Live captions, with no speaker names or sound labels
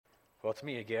Well, it's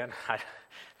me again. I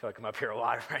feel like I'm up here a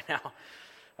lot right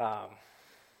now.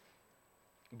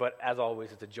 But as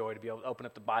always, it's a joy to be able to open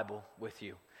up the Bible with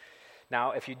you.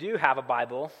 Now, if you do have a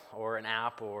Bible or an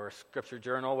app or a scripture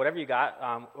journal, whatever you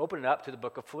got, open it up to the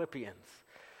book of Philippians.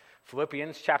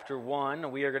 Philippians chapter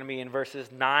 1, we are going to be in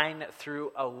verses 9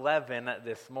 through 11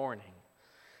 this morning.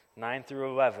 9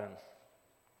 through 11.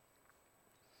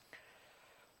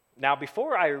 Now,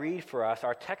 before I read for us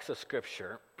our text of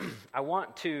scripture, I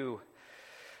want to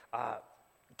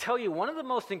tell you one of the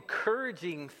most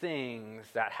encouraging things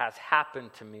that has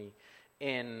happened to me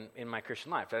in my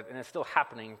Christian life, and it's still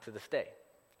happening to this day.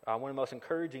 One of the most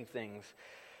encouraging things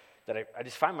that I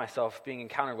just find myself being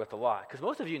encountered with a lot. Because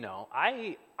most of you know,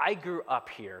 I grew up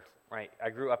here, right?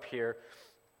 I grew up here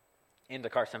in the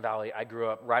Carson Valley. I grew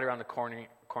up right around the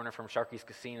corner from Sharky's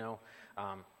Casino,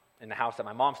 in the house that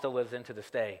my mom still lives in to this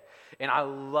day. And I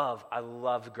loved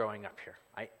growing up here.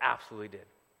 I absolutely did.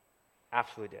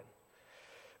 Absolutely did.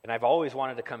 And I've always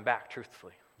wanted to come back,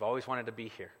 truthfully. I've always wanted to be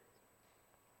here.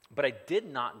 But I did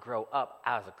not grow up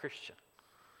as a Christian.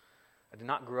 I did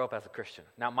not grow up as a Christian.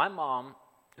 Now, my mom,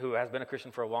 who has been a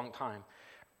Christian for a long time,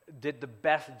 did the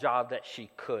best job that she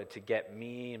could to get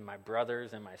me and my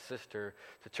brothers and my sister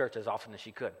to church as often as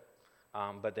she could.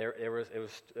 But it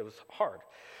was hard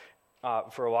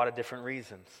for a lot of different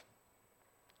reasons.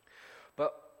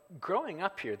 But growing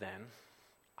up here then,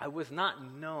 I was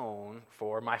not known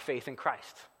for my faith in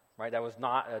Christ. Right? That was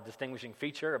not a distinguishing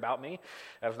feature about me.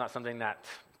 That was not something that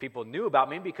people knew about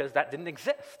me because that didn't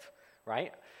exist,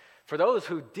 right? For those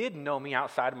who did know me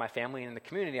outside of my family and in the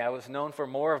community, I was known for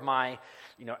more of my,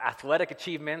 athletic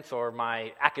achievements or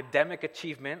my academic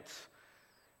achievements,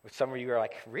 which some of you are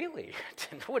like, really?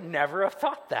 I would never have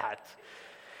thought that.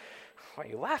 Why are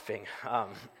you laughing?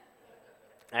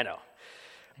 I know.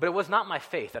 But it was not my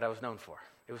faith that I was known for.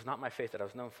 It was not my faith that I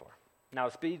was known for. Now,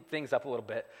 to speed things up a little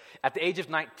bit, at the age of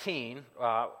 19,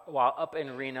 while up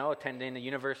in Reno, attending the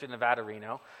University of Nevada,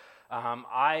 Reno,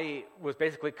 I was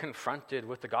basically confronted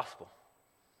with the gospel.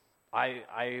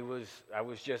 I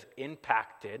was just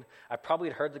impacted. I probably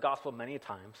had heard the gospel many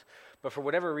times, but for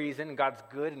whatever reason, in God's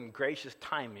good and gracious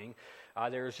timing,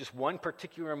 there was just one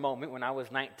particular moment when I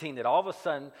was 19 that all of a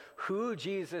sudden, who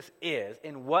Jesus is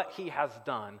and what he has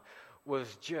done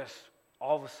was just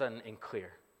all of a sudden in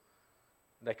clear.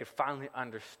 That I could finally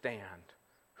understand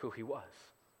who he was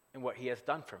and what he has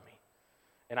done for me.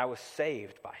 And I was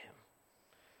saved by him.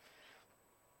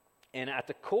 And at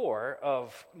the core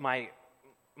of my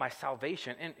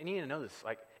salvation, and you need to know this,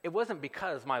 it wasn't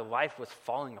because my life was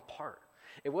falling apart.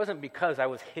 It wasn't because I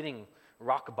was hitting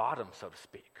rock bottom, so to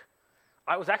speak.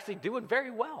 I was actually doing very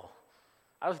well.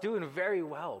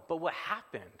 But what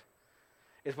happened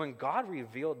is when God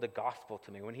revealed the gospel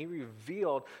to me, when he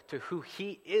revealed to who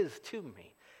he is to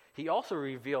me, he also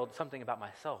revealed something about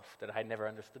myself that I had never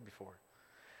understood before.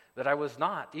 That I was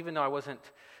not, even though I wasn't,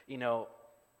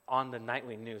 on the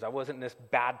nightly news, I wasn't this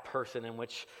bad person in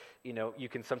which, you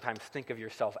can sometimes think of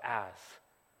yourself as.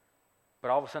 But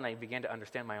all of a sudden I began to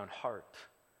understand my own heart.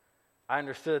 I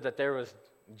understood that there was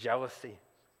jealousy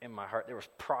in my heart. There was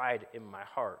pride in my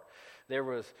heart. There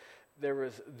was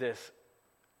this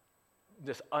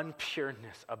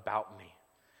unpureness about me,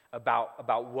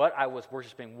 about what I was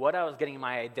worshiping, what I was getting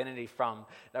my identity from,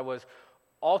 that was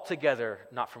altogether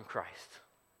not from Christ.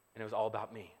 And it was all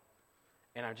about me.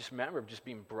 And I just remember just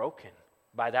being broken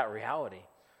by that reality.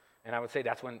 And I would say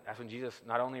that's when Jesus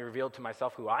not only revealed to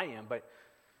myself who I am, but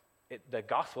the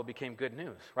gospel became good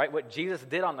news, right? What Jesus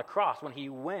did on the cross when he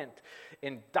went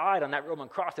and died on that Roman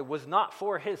cross, it was not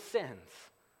for his sins,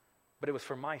 but it was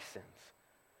for my sins.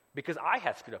 Because I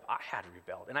had screwed up. I had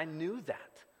rebelled. And I knew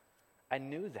that.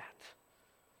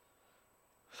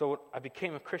 So when I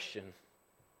became a Christian,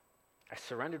 I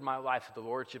surrendered my life to the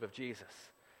lordship of Jesus.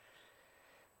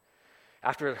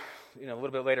 After, a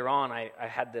little bit later on, I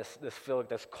had this feel,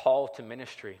 this call to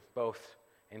ministry, both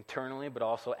internally but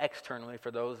also externally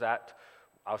for those that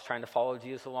I was trying to follow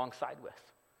Jesus alongside with.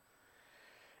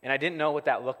 And I didn't know what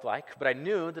that looked like, but I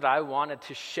knew that I wanted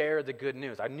to share the good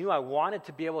news. I knew I wanted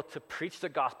to be able to preach the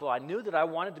gospel. I knew that I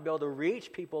wanted to be able to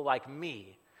reach people like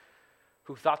me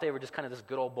who thought they were just kind of this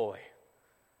good old boy.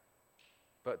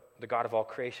 But the God of all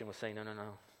creation was saying, no,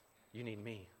 you need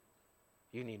me.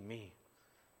 You need me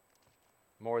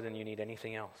more than you need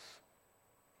anything else.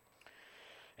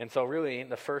 And so really,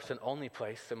 the first and only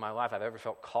place in my life I've ever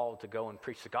felt called to go and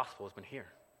preach the gospel has been here.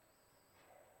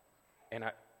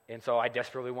 And so I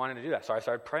desperately wanted to do that. So I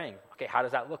started praying. Okay, how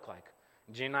does that look like?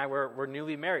 Jean and I were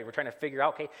newly married. We're trying to figure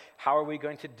out, okay, how are we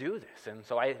going to do this? And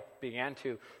so I began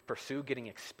to pursue getting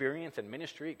experience in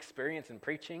ministry, experience in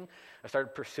preaching. I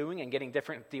started pursuing and getting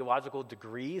different theological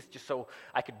degrees just so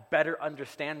I could better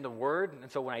understand the word.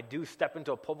 And so when I do step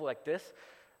into a pulpit like this,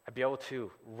 I'd be able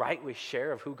to rightly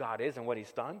share of who God is and what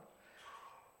he's done.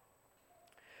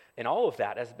 And all of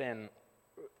that has been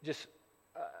just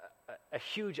a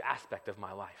huge aspect of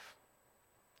my life.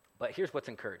 But here's what's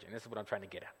encouraging. This is what I'm trying to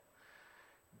get at.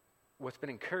 What's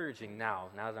been encouraging now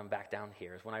that I'm back down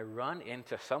here, is when I run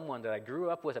into someone that I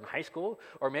grew up with in high school,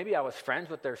 or maybe I was friends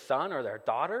with their son or their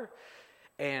daughter,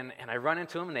 and I run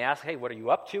into them and they ask, hey, what are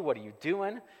you up to? What are you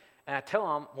doing? And I tell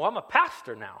them, well, I'm a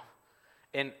pastor now.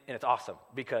 And it's awesome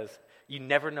because you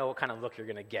never know what kind of look you're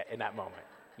going to get in that moment.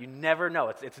 You never know.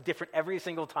 It's different every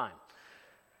single time.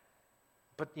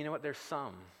 But you know what? There's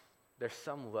some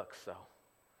looks, though,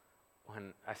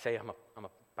 when I say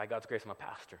by God's grace, I'm a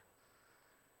pastor.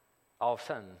 All of a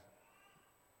sudden,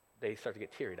 they start to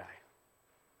get teary-eyed.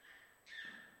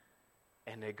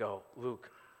 And they go,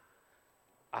 Luke,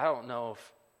 I don't know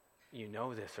if you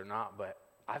know this or not, but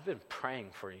I've been praying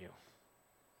for you.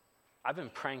 I've been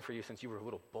praying for you since you were a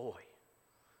little boy.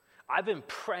 I've been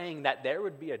praying that there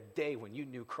would be a day when you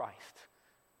knew Christ.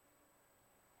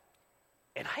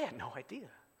 And I had no idea.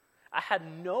 I had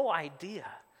no idea.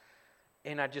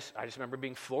 And I just remember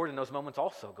being floored in those moments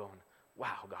also, going,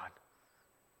 wow, God,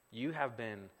 you have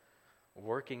been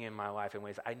working in my life in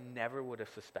ways I never would have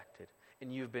suspected.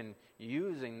 And you've been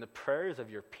using the prayers of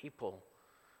your people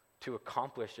to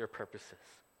accomplish your purposes.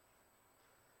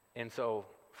 And so,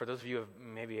 for those of you who have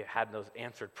maybe had those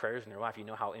answered prayers in your life, you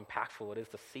know how impactful it is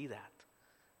to see that.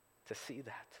 To see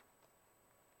that.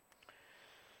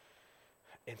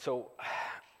 And so,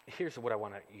 here's what I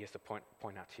want you guys to point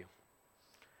out to you.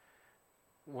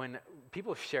 When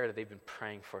people share that they've been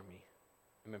praying for me,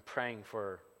 I've been praying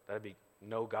for that I'd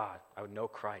know God, I would know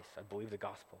Christ, I believe the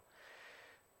gospel.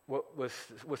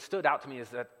 What stood out to me is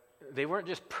that they weren't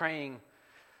just praying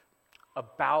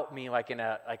about me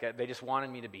they just wanted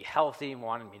me to be healthy,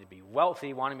 wanted me to be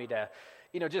wealthy, wanted me to,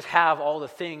 just have all the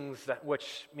things that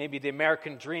which maybe the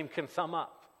American dream can sum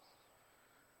up.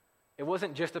 It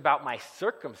wasn't just about my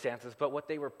circumstances, but what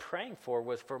they were praying for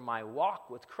was for my walk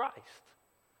with Christ.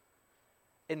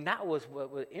 And that was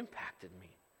what impacted me,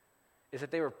 is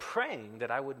that they were praying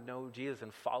that I would know Jesus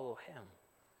and follow him.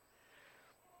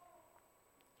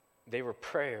 They were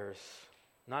prayers,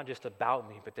 not just about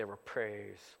me, but they were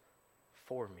prayers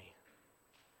for me.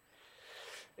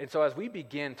 And so as we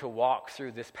begin to walk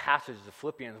through this passage of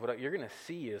Philippians, what you're going to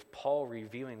see is Paul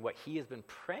revealing what he has been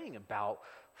praying about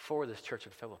for this church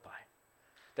of Philippi.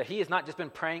 That he has not just been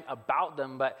praying about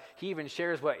them, but he even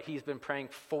shares what he's been praying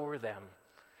for them.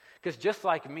 Because just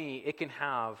like me, it can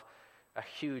have a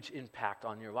huge impact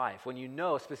on your life when you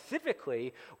know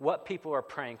specifically what people are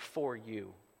praying for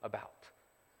you about.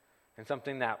 And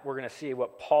something that we're going to see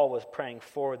what Paul was praying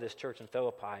for this church in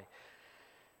Philippi.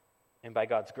 And by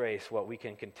God's grace, what we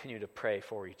can continue to pray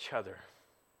for each other.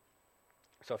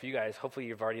 So if you guys, hopefully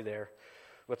you're already there,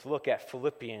 let's look at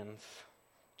Philippians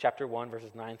chapter 1,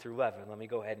 verses 9 through 11. Let me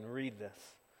go ahead and read this.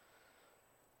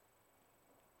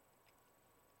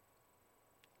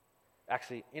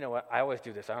 Actually, you know what? I always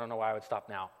do this. I don't know why I would stop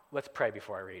now. Let's pray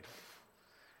before I read.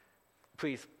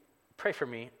 Please pray for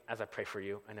me as I pray for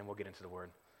you, and then we'll get into the word.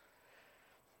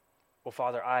 Well,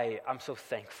 Father, I'm so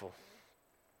thankful.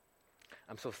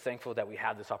 I'm so thankful that we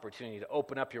have this opportunity to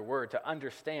open up your word, to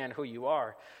understand who you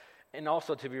are, and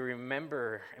also to be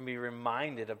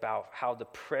reminded about how the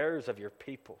prayers of your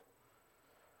people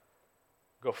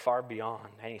go far beyond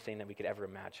anything that we could ever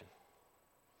imagine.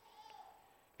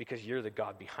 Because you're the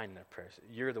God behind their prayers.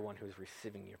 You're the one who is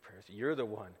receiving your prayers. You're the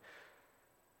one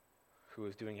who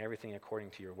is doing everything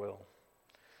according to your will.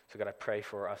 So God, I pray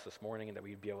for us this morning and that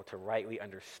we'd be able to rightly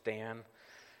understand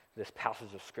this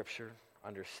passage of Scripture,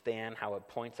 understand how it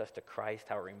points us to Christ,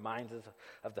 how it reminds us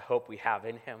of the hope we have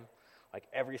in him, like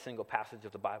every single passage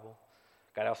of the Bible.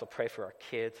 God, I also pray for our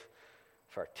kids,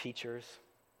 for our teachers,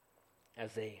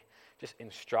 as they just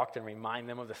instruct and remind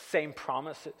them of the same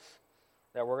promises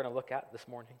that we're going to look at this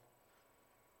morning.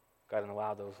 God, and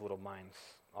allow those little minds,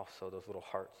 also those little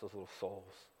hearts, those little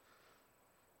souls,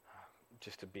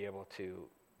 just to be able to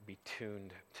be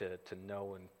tuned to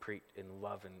know and preach and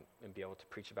love and be able to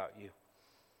preach about you.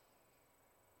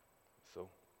 So,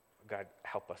 God,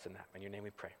 help us in that. In your name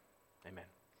we pray. Amen.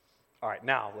 All right,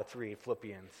 now let's read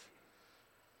Philippians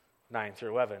 9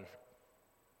 through 11.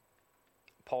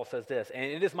 Paul says this, "And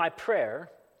it is my prayer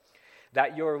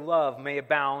that your love may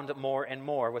abound more and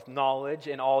more with knowledge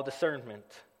and all discernment,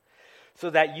 so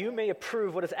that you may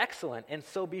approve what is excellent, and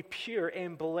so be pure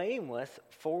and blameless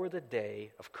for the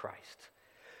day of Christ,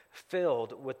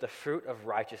 filled with the fruit of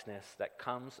righteousness that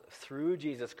comes through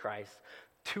Jesus Christ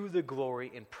to the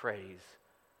glory and praise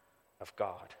of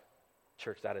God.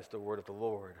 Church, that is the word of the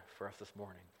Lord for us this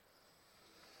morning.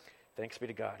 Thanks be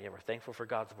to God. Yeah, we're thankful for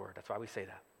God's word. That's why we say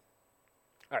that.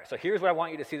 All right, so here's what I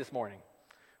want you to see this morning.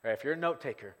 All right, if you're a note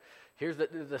taker, here's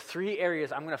the three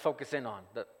areas I'm going to focus in on.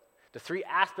 The three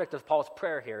aspects of Paul's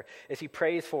prayer here is he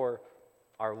prays for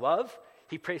our love,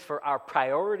 he prays for our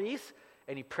priorities,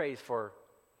 and he prays for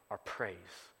our praise.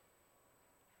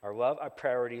 Our love, our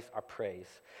priorities, our praise.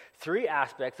 Three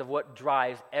aspects of what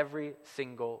drives every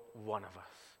single one of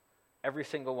us. Every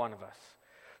single one of us.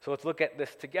 So let's look at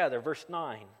this together. Verse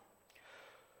 9.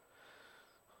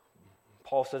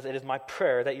 Paul says, "It is my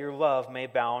prayer that your love may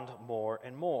abound more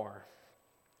and more."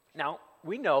 Now,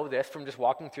 we know this from just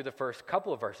walking through the first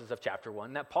couple of verses of chapter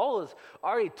 1, that Paul has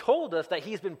already told us that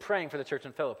he's been praying for the church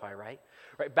in Philippi, right?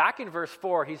 Back in verse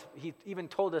 4, he even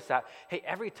told us that, hey,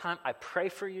 every time I pray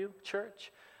for you,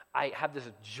 church, I have this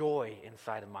joy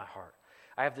inside of my heart.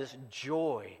 I have this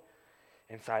joy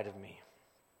inside of me.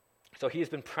 So he has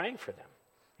been praying for them.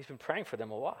 He's been praying for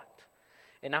them a lot.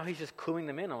 And now he's just cluing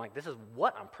them in on, like, this is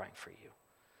what I'm praying for you.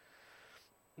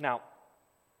 Now,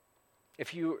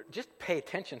 if you just pay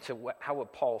attention to how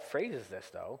Paul phrases this,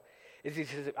 though, is he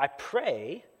says, I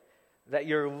pray that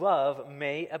your love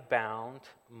may abound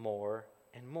more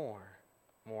and more.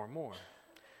 More and more.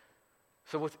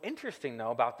 So what's interesting,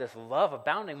 though, about this love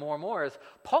abounding more and more is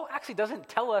Paul actually doesn't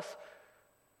tell us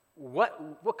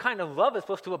what kind of love is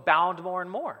supposed to abound more and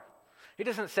more. He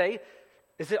doesn't say,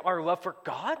 is it our love for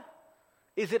God?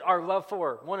 Is it our love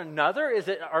for one another? Is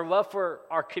it our love for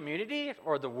our community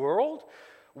or the world?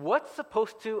 What's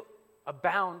supposed to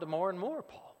abound more and more,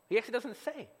 Paul? He actually doesn't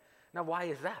say. Now, why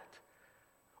is that?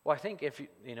 Well, I think if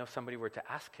somebody were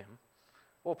to ask him,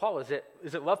 well, Paul, is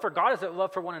it love for God? Is it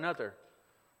love for one another?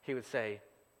 He would say,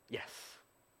 yes.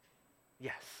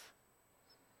 Yes.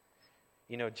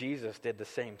 Jesus did the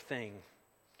same thing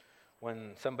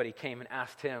when somebody came and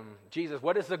asked him, Jesus,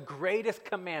 what is the greatest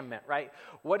commandment, right?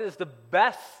 What is the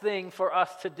best thing for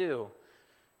us to do?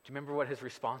 Do you remember what his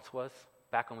response was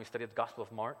back when we studied the Gospel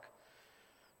of Mark?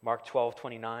 Mark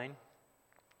 12:29.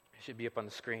 It should be up on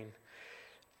the screen.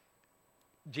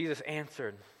 Jesus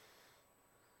answered,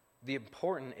 the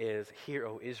important is, hear,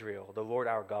 O Israel, the Lord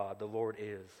our God, the Lord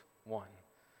is one.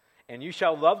 And you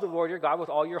shall love the Lord your God with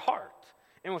all your heart,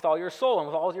 and with all your soul, and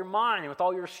with all your mind, and with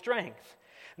all your strength.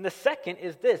 And the second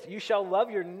is this, you shall love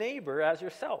your neighbor as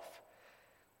yourself.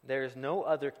 There is no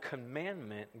other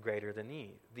commandment greater than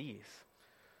these.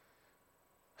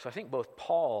 So I think both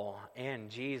Paul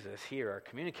and Jesus here are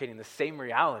communicating the same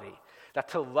reality, that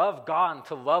to love God and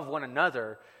to love one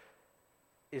another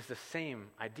is the same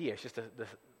idea. It's just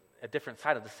a different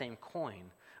side of the same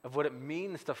coin of what it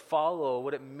means to follow,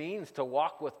 what it means to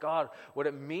walk with God, what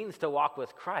it means to walk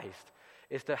with Christ,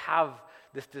 is to have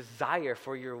this desire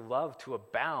for your love to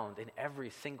abound in every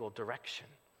single direction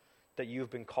that you've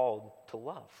been called to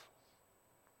love.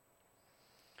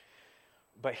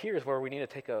 But here's where we need to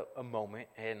take a moment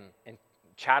and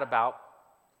chat about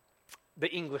the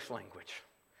English language.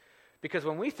 Because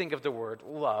when we think of the word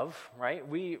love, right,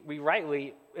 we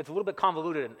rightly, it's a little bit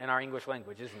convoluted in our English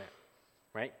language, isn't it?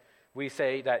 Right? We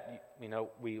say that,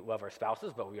 we love our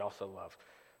spouses, but we also love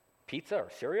pizza or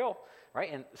cereal, right?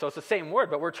 And so it's the same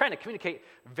word, but we're trying to communicate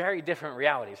very different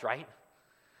realities, right?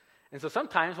 And so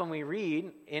sometimes when we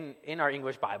read in our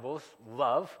English Bibles,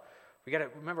 love, we got to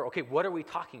remember, okay, what are we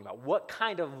talking about? What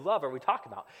kind of love are we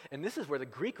talking about? And this is where the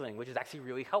Greek language is actually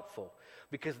really helpful,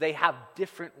 because they have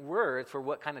different words for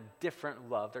what kind of different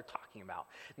love they're talking about.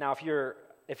 Now,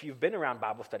 if you've been around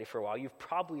Bible study for a while, you've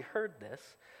probably heard this,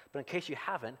 but in case you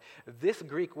haven't, this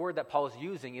Greek word that Paul is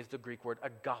using is the Greek word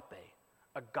agape.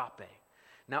 Agape.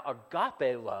 Now,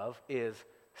 agape love is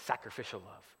sacrificial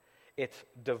love. It's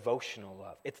devotional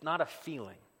love. It's not a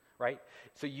feeling, right?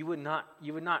 So you would not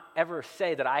ever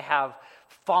say that I have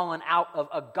fallen out of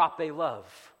agape love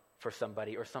for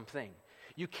somebody or something.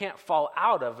 You can't fall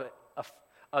out of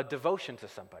a devotion to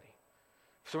somebody.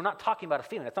 So we're not talking about a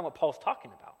feeling. That's not what Paul's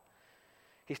talking about.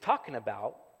 He's talking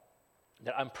about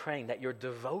that I'm praying that your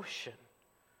devotion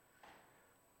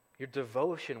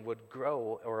would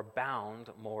grow or abound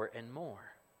more and more.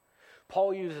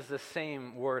 Paul uses the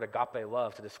same word, agape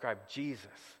love, to describe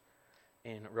Jesus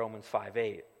in Romans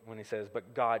 5:8 when he says,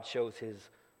 but God shows his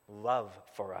love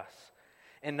for us,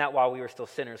 and that while we were still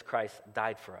sinners, Christ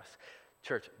died for us.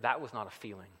 Church, that was not a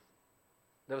feeling.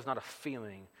 That was not a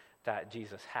feeling that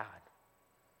Jesus had.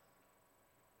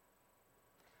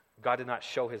 God did not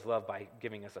show his love by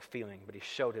giving us a feeling, but he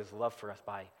showed his love for us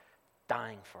by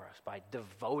dying for us, by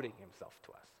devoting himself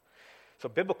to us. So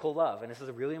biblical love, and this is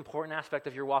a really important aspect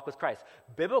of your walk with Christ,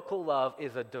 biblical love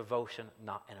is a devotion,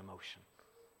 not an emotion.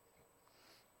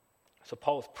 So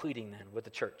Paul is pleading then with the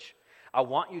church. I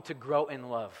want you to grow in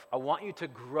love. I want you to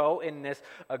grow in this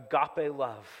agape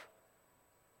love.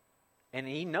 And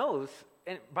he knows,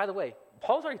 and by the way,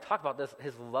 Paul's already talked about this,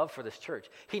 his love for this church.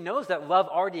 He knows that love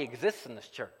already exists in this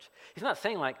church. He's not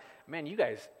saying like, man, you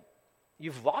guys,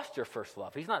 you've lost your first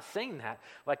love. He's not saying that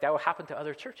like that will happen to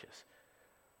other churches.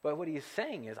 But what he's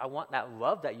saying is, I want that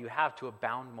love that you have to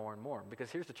abound more and more.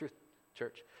 Because here's the truth,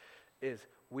 church, is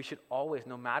we should always,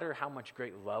 no matter how much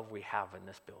great love we have in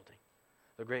this building,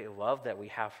 the great love that we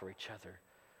have for each other,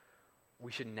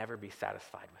 we should never be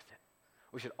satisfied with it.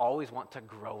 We should always want to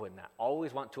grow in that,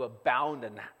 always want to abound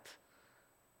in that.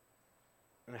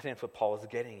 And I think that's what Paul is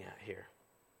getting at here,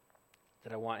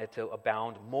 that I want it to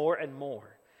abound more and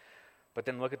more. But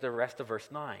then look at the rest of verse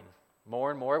 9. More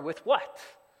and more with what?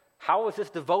 How is this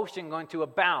devotion going to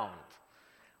abound?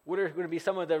 What are going to be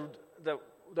some of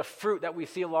the fruit that we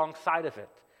see alongside of it?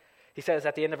 He says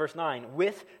at the end of verse 9,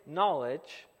 with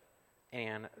knowledge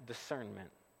and discernment.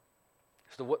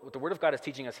 So what the Word of God is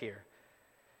teaching us here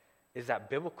is that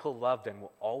biblical love then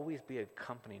will always be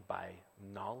accompanied by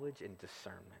knowledge and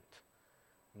discernment.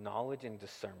 Knowledge and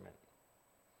discernment.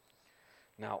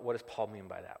 Now, what does Paul mean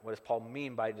by that? What does Paul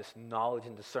mean by this knowledge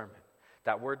and discernment?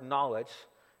 That word knowledge,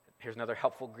 here's another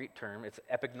helpful Greek term, it's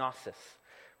epignosis,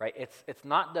 right? It's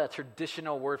not the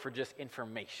traditional word for just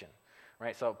information,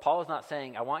 right? So Paul is not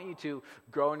saying, I want you to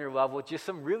grow in your love with just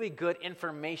some really good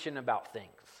information about things,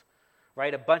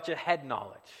 right? A bunch of head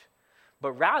knowledge.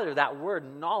 But rather, that word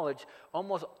knowledge,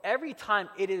 almost every time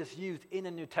it is used in the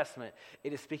New Testament,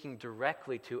 it is speaking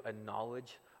directly to a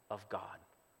knowledge of God,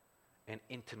 an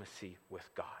intimacy with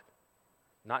God.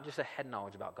 Not just a head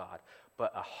knowledge about God,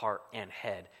 but a heart and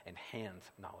head and hands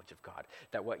knowledge of God.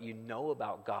 That what you know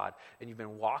about God, and you've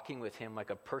been walking with him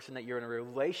like a person that you're in a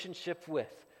relationship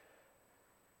with,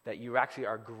 that you actually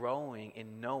are growing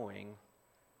in knowing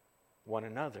one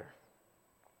another.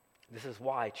 This is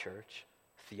why, church,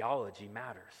 theology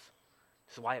matters.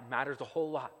 This is why it matters a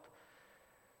whole lot.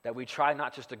 That we try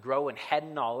not just to grow in head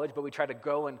knowledge, but we try to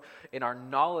grow in our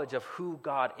knowledge of who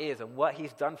God is and what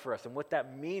he's done for us and what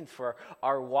that means for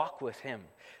our walk with him.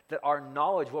 That our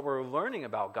knowledge, what we're learning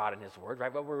about God and his word,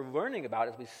 right? What we're learning about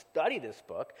as we study this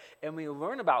book and we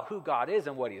learn about who God is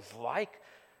and what he's like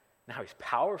and how he's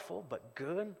powerful but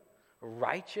good,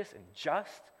 righteous and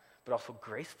just, but also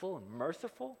graceful and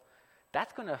merciful.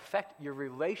 That's going to affect your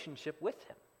relationship with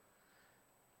him.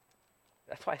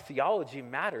 That's why theology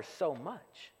matters so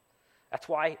much. That's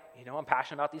why, I'm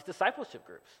passionate about these discipleship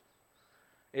groups.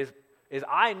 Is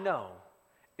I know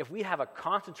if we have a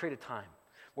concentrated time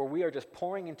where we are just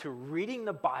pouring into reading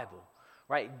the Bible,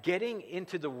 right? Getting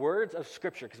into the words of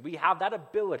Scripture, because we have that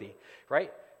ability,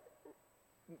 right?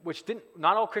 Which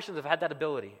not all Christians have had that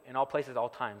ability in all places, all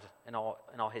times, in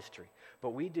all history.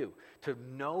 But we do. To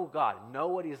know God, know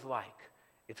what he's like,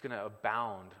 it's going to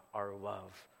abound our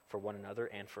love for one another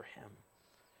and for him.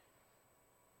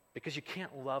 Because you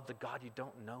can't love the God you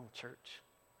don't know, church.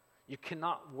 You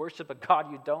cannot worship a God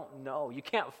you don't know. You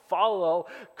can't follow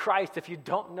Christ if you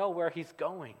don't know where he's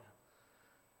going.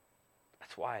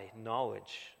 That's why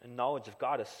knowledge and knowledge of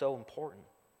God is so important.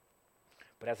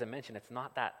 But as I mentioned, it's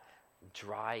not that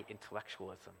dry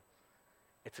intellectualism.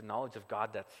 It's a knowledge of God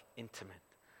that's intimate.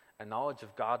 A knowledge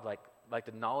of God like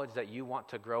the knowledge that you want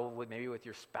to grow with, maybe with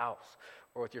your spouse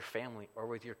or with your family or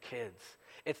with your kids.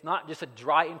 It's not just a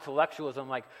dry intellectualism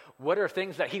like what are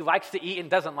things that he likes to eat and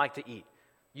doesn't like to eat.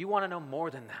 You want to know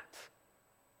more than that.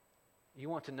 You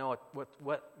want to know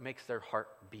what makes their heart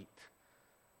beat.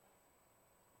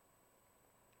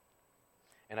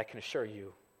 And I can assure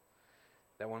you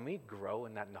that when we grow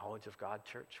in that knowledge of God,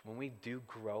 church, when we do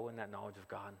grow in that knowledge of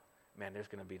God, man, there's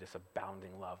going to be this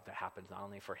abounding love that happens not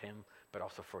only for him, but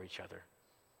also for each other.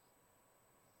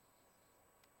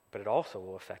 But it also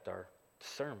will affect our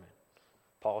discernment.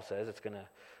 Paul says it's going to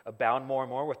abound more and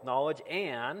more with knowledge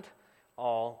and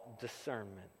all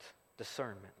discernment.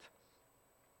 Discernment.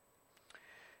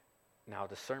 Now,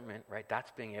 discernment, right,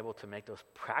 that's being able to make those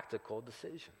practical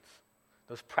decisions.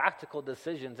 Those practical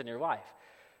decisions in your life.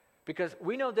 Because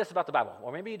we know this about the Bible,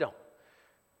 or maybe you don't.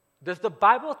 Does the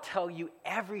Bible tell you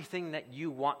everything that you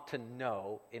want to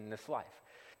know in this life?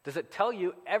 Does it tell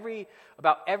you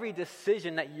about every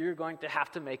decision that you're going to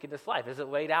have to make in this life? Is it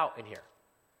laid out in here?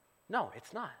 No,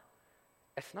 it's not.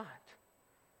 It's not.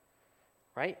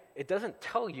 Right? It doesn't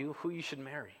tell you who you should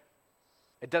marry.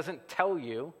 It doesn't tell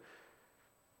you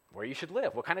where you should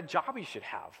live, what kind of job you should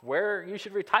have, where you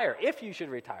should retire, if you should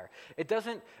retire. It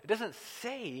doesn't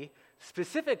say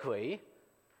specifically,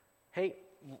 hey,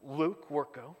 Luke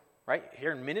Worko, right,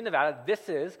 here in Minden, Nevada, this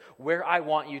is where I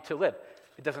want you to live.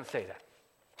 It doesn't say that.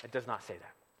 It does not say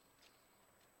that.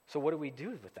 So what do we do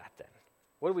with that then?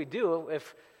 What do we do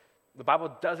if the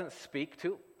Bible doesn't speak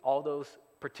to all those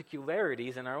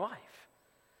particularities in our life?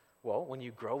 Well, when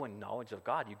you grow in knowledge of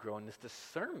God, you grow in this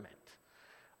discernment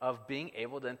of being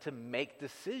able then to make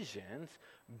decisions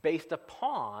based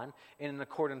upon and in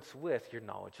accordance with your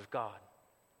knowledge of God.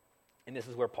 And this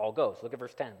is where Paul goes. Look at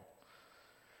verse 10.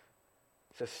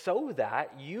 It says, so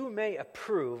that you may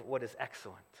approve what is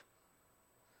excellent.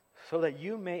 So that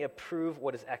you may approve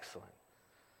what is excellent.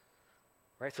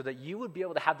 Right? So that you would be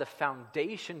able to have the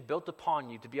foundation built upon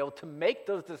you to be able to make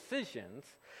those decisions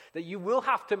that you will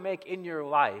have to make in your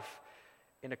life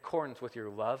in accordance with your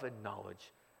love and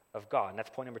knowledge of God. And that's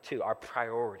point number 2, our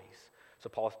priorities. So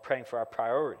Paul is praying for our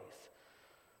priorities.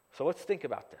 So let's think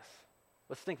about this.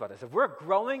 Let's think about this. If we're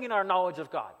growing in our knowledge of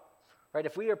God, right?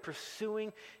 If we are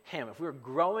pursuing Him, if we're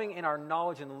growing in our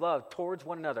knowledge and love towards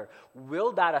one another,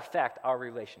 will that affect our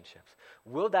relationships?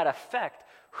 Will that affect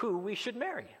who we should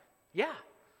marry? Yeah.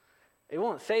 It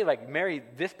won't say like marry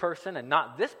this person and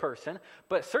not this person,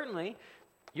 but certainly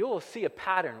you will see a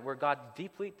pattern where God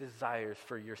deeply desires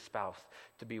for your spouse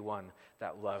to be one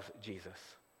that loves Jesus.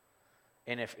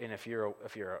 And if you're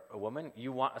a woman,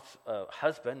 you want a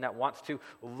husband that wants to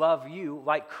love you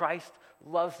like Christ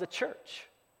loves the church.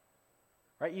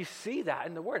 Right? You see that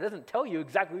in the Word. It doesn't tell you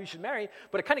exactly who you should marry,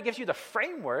 but it kind of gives you the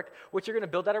framework which you're going to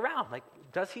build that around. Like,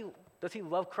 does he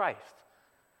love Christ?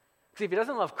 Because if he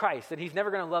doesn't love Christ, then he's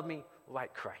never going to love me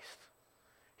like Christ.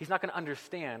 He's not going to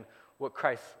understand what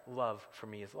Christ's love for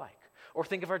me is like. Or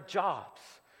think of our jobs,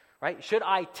 right? Should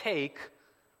I take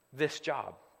this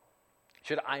job?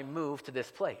 Should I move to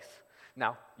this place?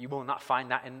 Now, you will not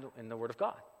find that in the Word of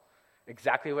God,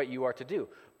 exactly what you are to do.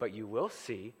 But you will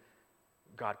see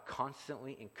God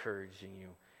constantly encouraging you,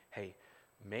 hey,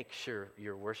 make sure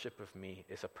your worship of me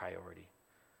is a priority.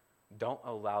 Don't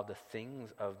allow the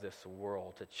things of this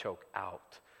world to choke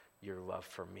out your love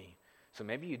for me. So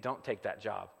maybe you don't take that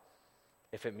job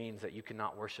if it means that you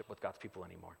cannot worship with God's people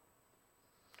anymore.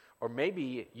 Or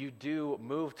maybe you do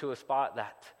move to a spot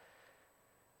that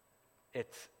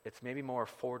it's maybe more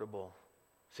affordable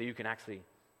so you can actually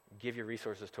give your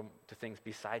resources to things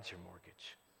besides your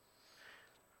mortgage.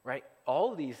 Right?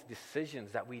 All of these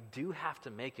decisions that we do have to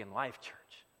make in life,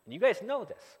 church. And you guys know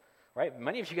this, right?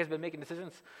 Many of you guys have been making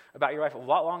decisions about your life a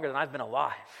lot longer than I've been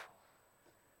alive.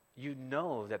 You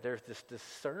know that there's this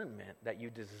discernment that you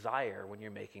desire when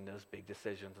you're making those big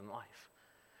decisions in life.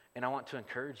 And I want to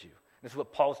encourage you. This is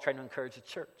what Paul's trying to encourage the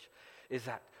church, is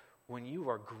that when you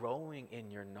are growing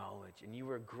in your knowledge and you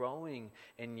are growing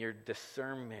in your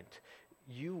discernment,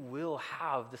 you will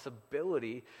have this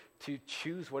ability to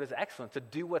choose what is excellent, to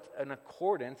do what's in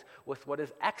accordance with what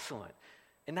is excellent.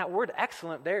 And that word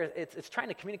excellent there, it's trying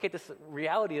to communicate this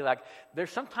reality, like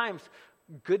there's sometimes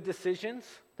good decisions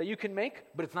that you can make,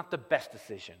 but it's not the best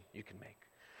decision you can make.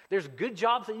 There's good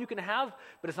jobs that you can have,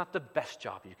 but it's not the best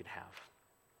job you can have.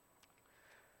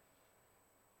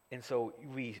 And so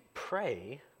we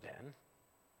pray then,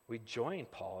 we join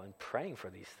Paul in praying for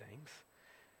these things,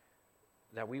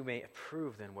 that we may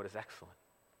approve then what is excellent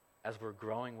as we're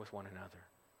growing with one another.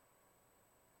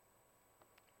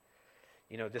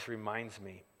 You know, this reminds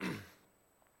me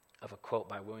of a quote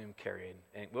by William Carey.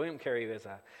 And William Carey was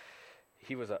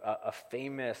a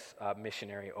famous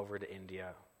missionary over to India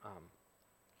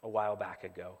a while back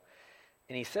ago.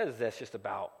 And he says this just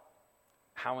about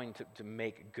having to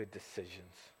make good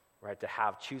decisions, right? To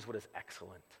choose what is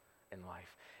excellent in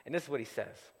life. And this is what he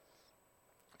says.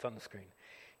 It's on the screen.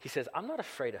 He says, I'm not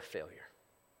afraid of failure.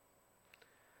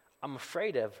 I'm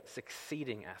afraid of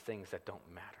succeeding at things that don't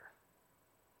matter.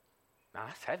 Now,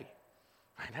 that's heavy.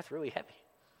 Right? That's really heavy.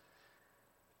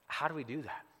 How do we do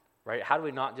that? Right? How do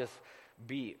we not just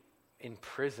be in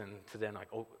prison to then like,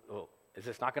 oh is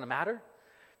this not going to matter?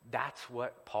 That's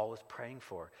what Paul is praying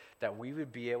for, that we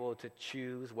would be able to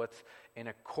choose what's in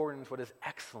accordance, what is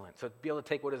excellent. So to be able to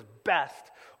take what is best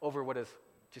over what is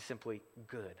just simply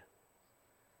good.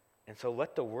 And so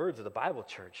let the words of the Bible,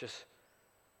 church, just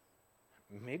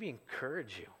maybe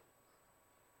encourage you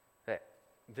that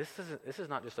this is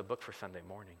not just a book for Sunday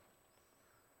morning,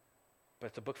 but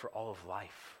it's a book for all of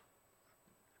life.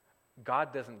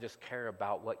 God doesn't just care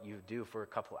about what you do for a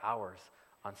couple hours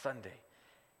on Sunday.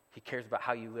 He cares about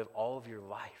how you live all of your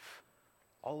life.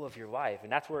 All of your life.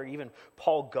 And that's where even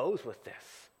Paul goes with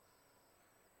this.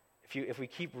 If we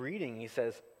keep reading, he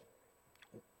says,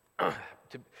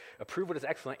 to approve what is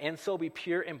excellent, and so be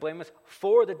pure and blameless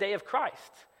for the day of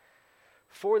Christ.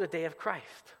 For the day of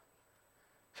Christ.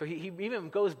 So he even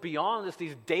goes beyond just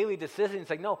these daily decisions.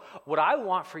 Like, no, what I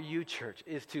want for you, church,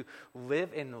 is to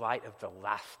live in light of the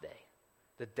last day.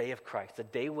 The day of Christ, the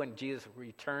day when Jesus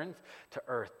returns to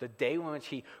earth, the day in which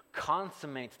he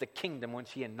consummates the kingdom,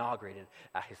 which he inaugurated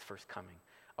at his first coming.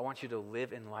 I want you to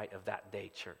live in light of that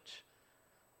day, church.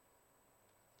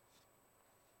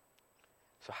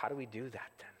 So how do we do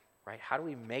that then, right? How do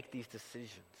we make these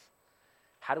decisions?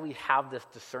 How do we have this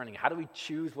discerning? How do we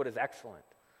choose what is excellent?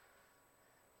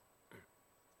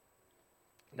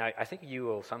 Now, I think you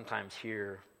will sometimes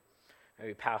hear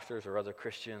maybe pastors or other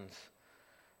Christians,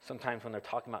 sometimes when they're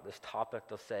talking about this topic,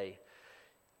 they'll say,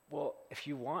 well, if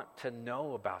you want to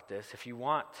know about this, if you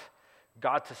want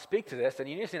God to speak to this, then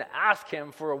you just need to ask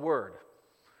him for a word,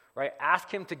 right? Ask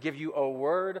him to give you a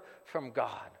word from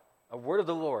God, a word of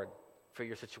the Lord for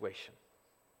your situation.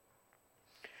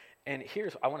 And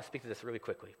I want to speak to this really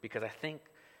quickly, because I think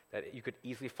that you could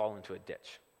easily fall into a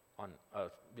ditch,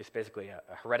 just basically a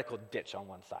heretical ditch on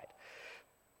one side.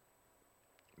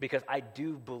 Because I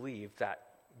do believe that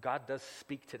God does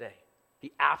speak today.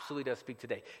 He absolutely does speak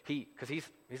today. Because he's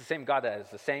the same God that is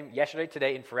the same yesterday,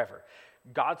 today, and forever.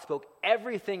 God spoke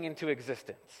everything into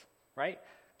existence, right?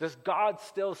 Does God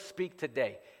still speak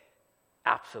today?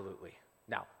 Absolutely.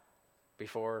 Now,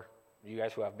 before you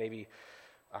guys who have maybe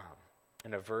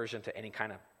an aversion to any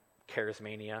kind of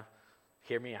charismania,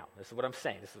 hear me out. This is what I'm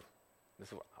saying. This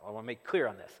is what I want to make clear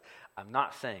on this. I'm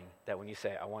not saying that when you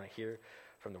say, I want to hear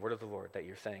from the word of the Lord, that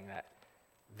you're saying that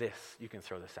you can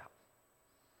throw this out.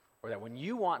 Or that when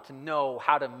you want to know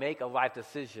how to make a life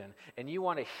decision and you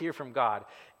want to hear from God,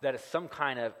 that it's some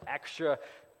kind of extra,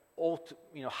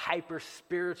 hyper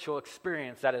spiritual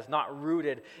experience that is not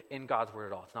rooted in God's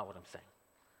word at all. It's not what I'm saying.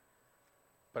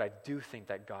 But I do think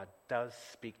that God does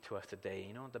speak to us today.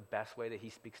 You know, the best way that he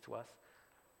speaks to us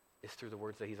is through the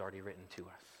words that he's already written to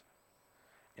us.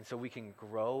 And so we can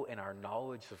grow in our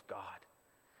knowledge of God.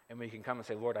 And we can come and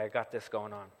say, Lord, I got this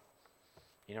going on.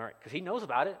 You know, because he knows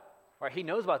about it. Right? He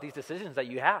knows about these decisions that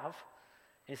you have. And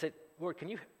he said, Lord, can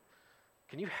you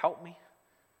help me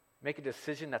make a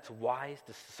decision that's wise,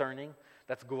 discerning,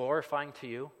 that's glorifying to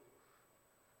you?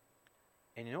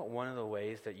 And you know what? One of the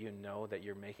ways that you know that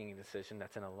you're making a decision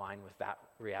that's in line with that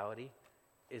reality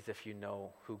is if you know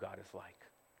who God is like.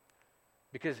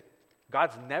 Because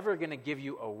God's never going to give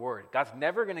you a word. God's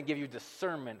never going to give you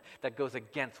discernment that goes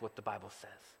against what the Bible says.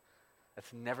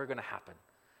 That's never going to happen.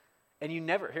 And you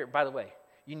never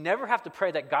have to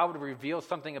pray that God would reveal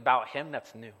something about him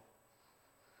that's new.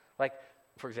 Like,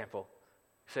 for example,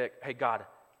 say, hey, God,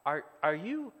 are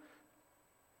you,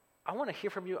 I want to hear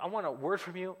from you, I want a word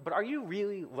from you, but are you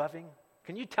really loving?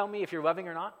 Can you tell me if you're loving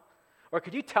or not? Or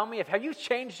could you tell me have you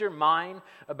changed your mind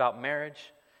about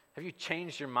marriage? Have you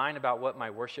changed your mind about what my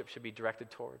worship should be directed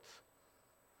towards?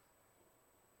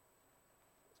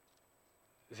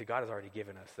 See, God has already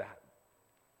given us that.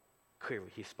 Clearly,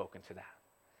 he's spoken to that.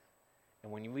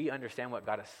 And when we understand what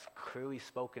God has clearly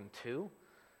spoken to,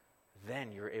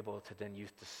 then you're able to then use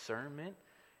discernment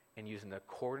and use in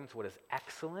accordance what is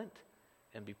excellent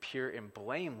and be pure and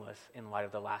blameless in light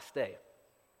of the last day.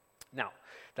 Now,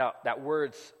 that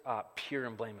word's pure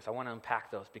and blameless. I want to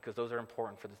unpack those because those are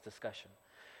important for this discussion.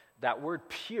 That word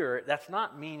pure, that's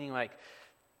not meaning like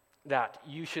that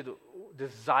you should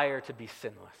desire to be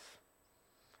sinless.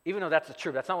 Even though that's the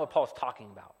truth, that's not what Paul's talking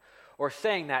about. Or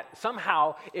saying that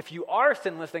somehow if you are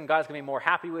sinless, then God's going to be more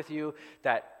happy with you,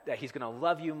 that he's going to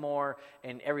love you more,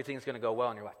 and everything's going to go well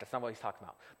in your life. That's not what he's talking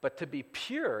about. But to be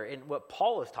pure, in what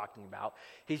Paul is talking about,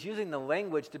 he's using the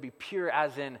language to be pure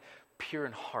as in pure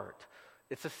in heart.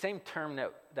 It's the same term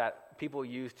that people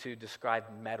use to describe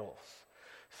metals.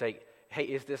 Say, hey,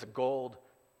 is this gold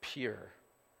pure?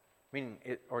 Meaning,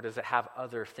 or does it have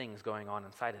other things going on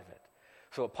inside of it?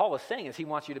 So what Paul is saying is he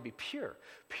wants you to be pure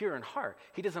in heart.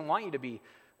 He doesn't want you to be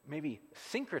maybe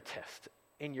syncretist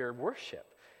in your worship,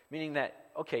 meaning that,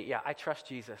 okay, yeah, I trust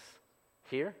Jesus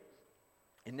here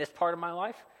in this part of my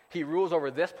life. He rules over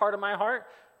this part of my heart,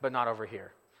 but not over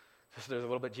here. So there's a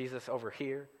little bit Jesus over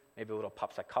here, maybe a little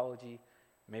pop psychology,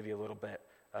 maybe a little bit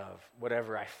of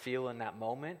whatever I feel in that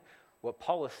moment. What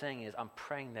Paul is saying is, I'm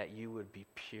praying that you would be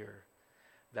pure,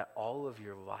 that all of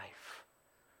your life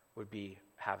would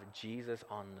have Jesus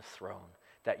on the throne,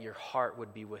 that your heart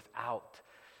would be without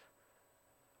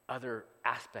other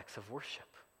aspects of worship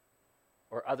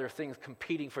or other things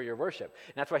competing for your worship.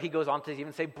 And that's why he goes on to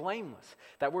even say blameless.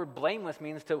 That word blameless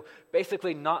means to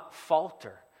basically not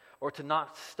falter or to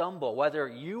not stumble, whether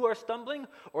you are stumbling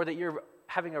or that you're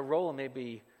having a role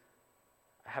maybe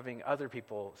having other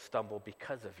people stumble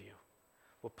because of you.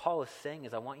 What Paul is saying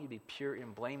is, I want you to be pure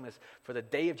and blameless for the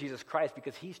day of Jesus Christ,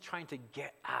 because he's trying to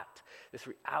get at this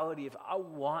reality of, I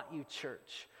want you,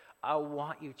 church,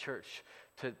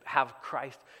 to have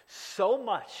Christ so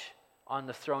much on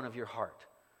the throne of your heart,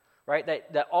 right?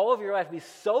 That all of your life be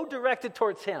so directed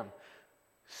towards him,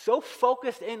 so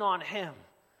focused in on him,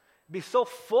 be so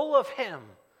full of him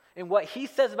and what he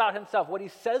says about himself, what he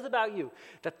says about you,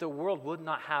 that the world would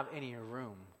not have any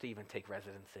room to even take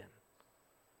residence in.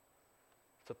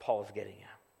 That's what Paul is getting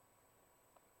at.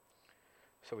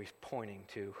 So he's pointing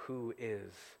to who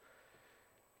is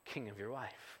king of your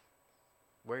life.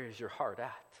 Where is your heart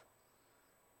at?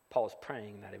 Paul is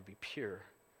praying that it would be pure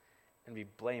and be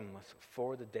blameless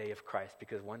for the day of Christ,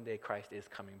 because one day Christ is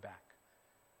coming back.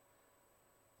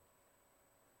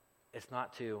 It's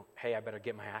not to, hey, I better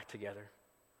get my act together.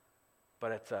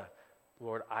 But it's a,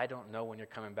 Lord, I don't know when you're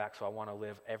coming back, so I want to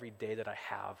live every day that I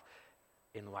have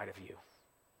in light of you.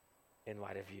 In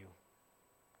light of you.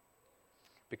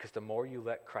 Because the more you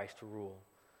let Christ rule,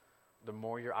 the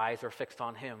more your eyes are fixed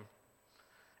on him.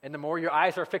 And the more your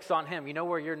eyes are fixed on him, you know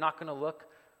where you're not going to look?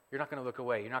 You're not going to look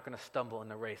away. You're not going to stumble in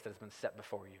the race that has been set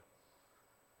before you.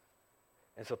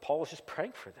 And so Paul is just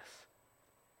praying for this.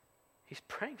 He's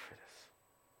praying for this.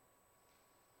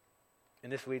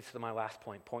 And this leads to my last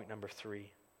point, point number 3.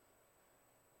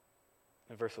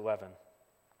 In verse 11,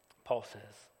 Paul says,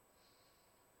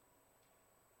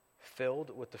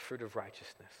 filled with the fruit of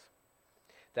righteousness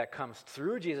that comes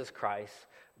through Jesus Christ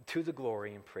to the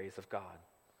glory and praise of God.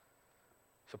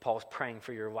 So Paul's praying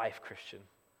for your life, Christian,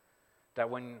 that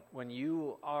when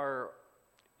you are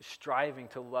striving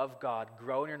to love God,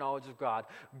 grow in your knowledge of God,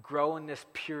 grow in this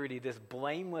purity, this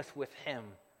blameless with him,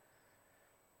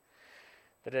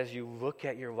 that as you look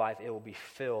at your life, it will be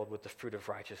filled with the fruit of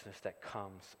righteousness that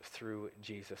comes through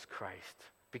Jesus Christ.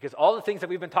 Because all the things that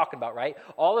we've been talking about, right?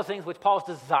 All the things which Paul's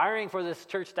desiring for this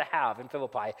church to have in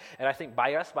Philippi, and I think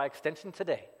by us, by extension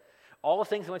today, all the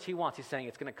things in which he wants, he's saying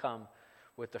it's going to come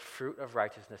with the fruit of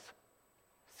righteousness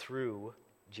through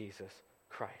Jesus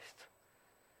Christ.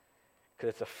 Because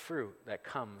it's a fruit that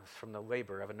comes from the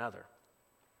labor of another.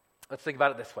 Let's think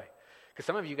about it this way. Because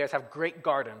some of you guys have great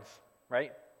gardens,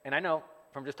 right? And I know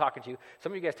from just talking to you,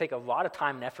 some of you guys take a lot of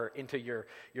time and effort into your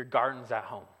gardens at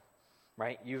home,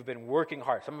 right? You've been working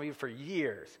hard, some of you for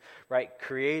years, right?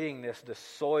 Creating this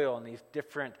soil and these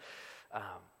different,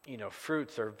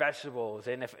 fruits or vegetables.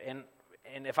 And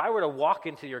if I were to walk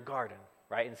into your garden,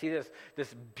 right, and see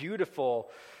this beautiful,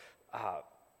 I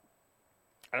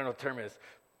don't know what the term is,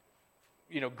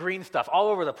 green stuff all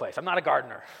over the place. I'm not a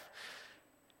gardener.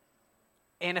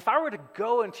 And if I were to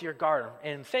go into your garden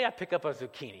and say I pick up a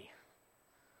zucchini,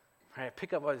 right,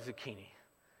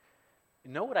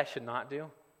 you know what I should not do?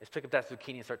 Is pick up that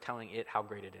zucchini and start telling it how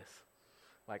great it is.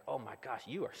 Like, oh my gosh,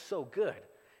 you are so good.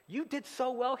 You did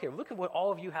so well here. Look at what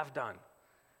all of you have done.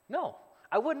 No,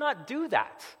 I would not do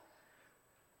that.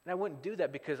 And I wouldn't do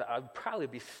that because I'd probably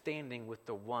be standing with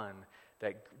the one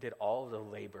that did all the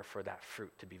labor for that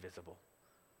fruit to be visible.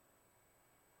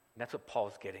 And that's what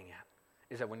Paul's getting at,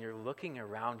 is that when you're looking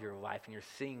around your life and you're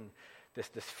seeing this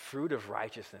fruit of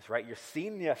righteousness, right? You're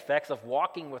seeing the effects of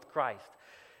walking with Christ.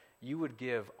 You would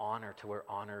give honor to where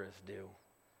honor is due.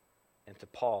 And to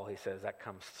Paul, he says that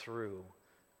comes through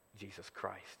Jesus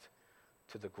Christ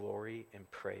to the glory and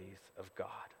praise of God.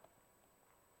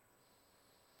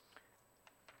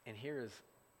 And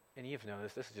you've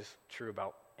noticed, this is just true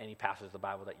about any passage of the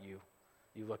Bible that you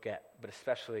look at, but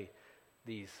especially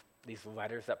these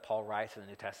letters that Paul writes in the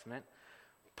New Testament.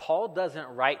 Paul doesn't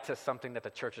write to something that the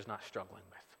church is not struggling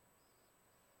with.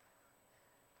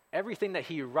 Everything that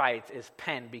he writes is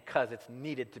penned because it's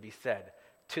needed to be said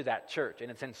to that church. And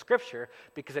it's in Scripture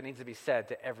because it needs to be said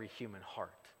to every human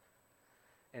heart.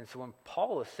 And so when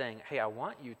Paul is saying, hey, I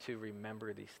want you to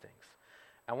remember these things.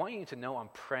 I want you to know I'm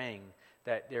praying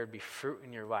that there would be fruit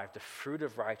in your life, the fruit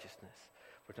of righteousness.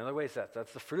 Which another way is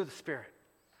that's the fruit of the Spirit.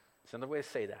 It's another way to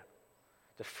say that.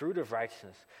 The fruit of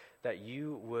righteousness, that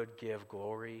you would give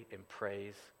glory and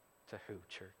praise to who,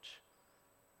 church?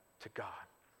 To God.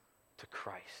 To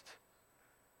Christ.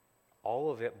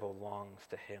 All of it belongs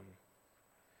to him.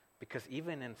 Because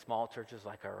even in small churches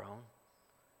like our own,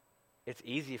 it's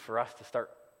easy for us to start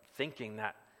thinking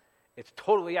that it's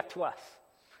totally up to us.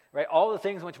 Right? All the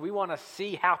things which we want to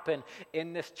see happen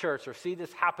in this church or see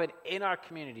this happen in our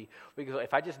community. Because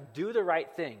if I just do the right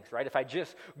things, right? If I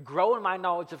just grow in my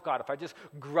knowledge of God, if I just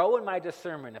grow in my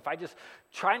discernment, if I just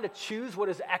trying to choose what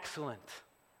is excellent,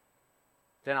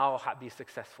 then I'll be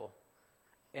successful.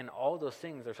 And all those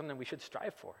things are something we should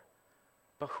strive for.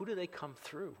 But who do they come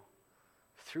through?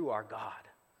 Through our God.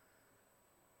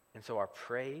 And so our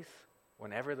praise,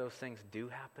 whenever those things do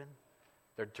happen,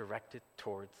 they're directed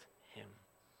towards him,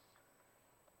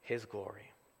 his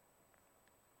glory.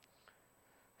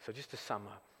 So just to sum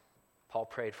up, Paul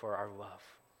prayed for our love.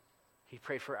 He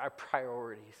prayed for our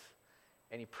priorities.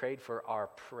 And he prayed for our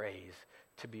praise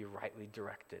to be rightly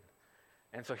directed.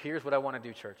 And so here's what I want to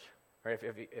do, church. Right?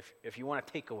 If you want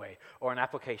a takeaway or an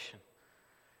application.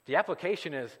 The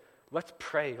application is, let's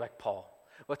pray like Paul.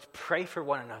 Let's pray for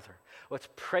one another. Let's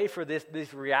pray for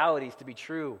these realities to be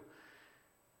true.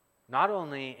 Not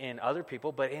only in other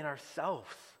people, but in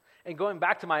ourselves. And going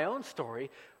back to my own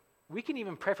story, we can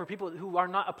even pray for people who are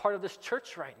not a part of this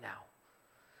church right now.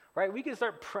 Right? We can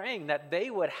start praying that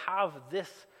they would have this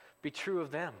be true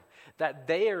of them. That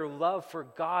their love for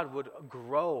God would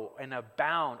grow and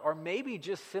abound, or maybe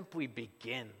just simply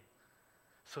begin.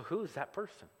 So who's that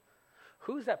person?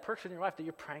 Who's that person in your life that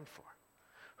you're praying for?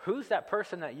 Who's that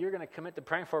person that you're going to commit to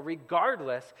praying for,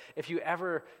 regardless if you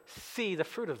ever see the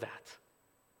fruit of that?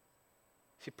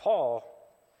 See, Paul,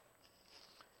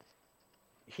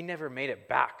 he never made it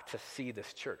back to see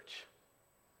this church.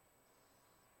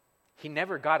 He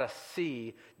never got to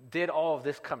see, did all of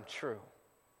this come true?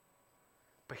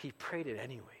 But he prayed it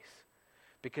anyways,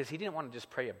 because he didn't want to just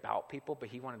pray about people, but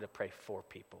he wanted to pray for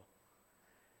people.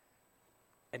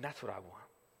 And that's what I want.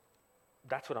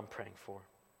 That's what I'm praying for.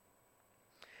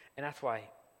 And that's why,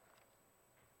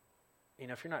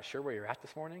 if you're not sure where you're at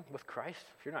this morning with Christ,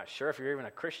 if you're not sure if you're even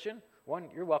a Christian, one,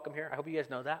 you're welcome here. I hope you guys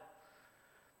know that.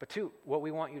 But two, what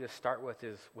we want you to start with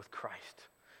is with Christ.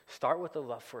 Start with the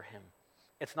love for him.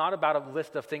 It's not about a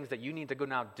list of things that you need to go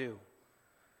now do.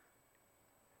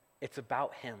 It's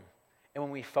about him. And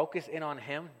when we focus in on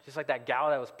him, just like that gal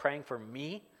that was praying for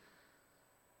me,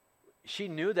 she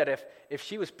knew that if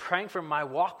she was praying for my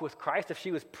walk with Christ, if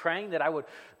she was praying that I would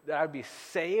be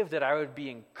saved, that I would be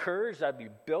encouraged, that I'd be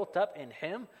built up in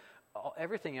him,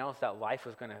 everything else that life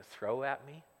was going to throw at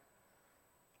me,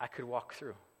 I could walk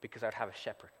through because I'd have a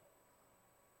shepherd.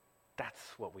 That's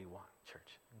what we want,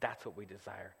 church. That's what we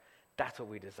desire. That's what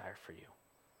we desire for you,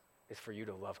 is for you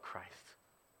to love Christ,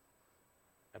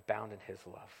 abound in his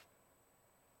love.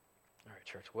 All right,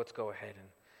 church, let's go ahead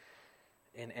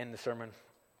and end the sermon.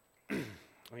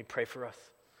 Let me pray for us,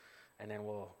 and then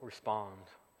we'll respond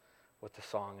with the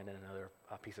song and then another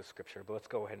piece of scripture. But let's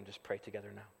go ahead and just pray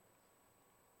together now.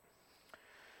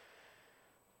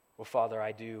 Well, Father,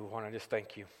 I do want to just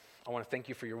thank you. I want to thank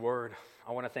you for your word.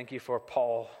 I want to thank you for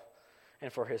Paul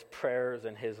and for his prayers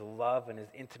and his love and his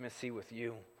intimacy with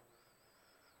you.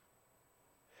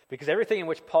 Because everything in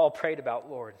which Paul prayed about,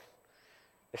 Lord,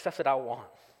 is stuff that I want.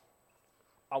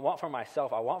 I want for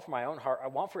myself. I want for my own heart. I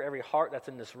want for every heart that's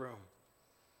in this room.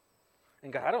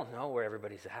 And God, I don't know where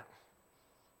everybody's at,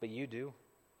 but you do.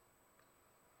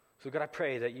 So God, I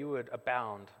pray that you would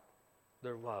abound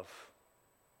their love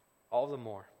all the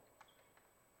more.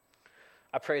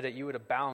 I pray that you would abound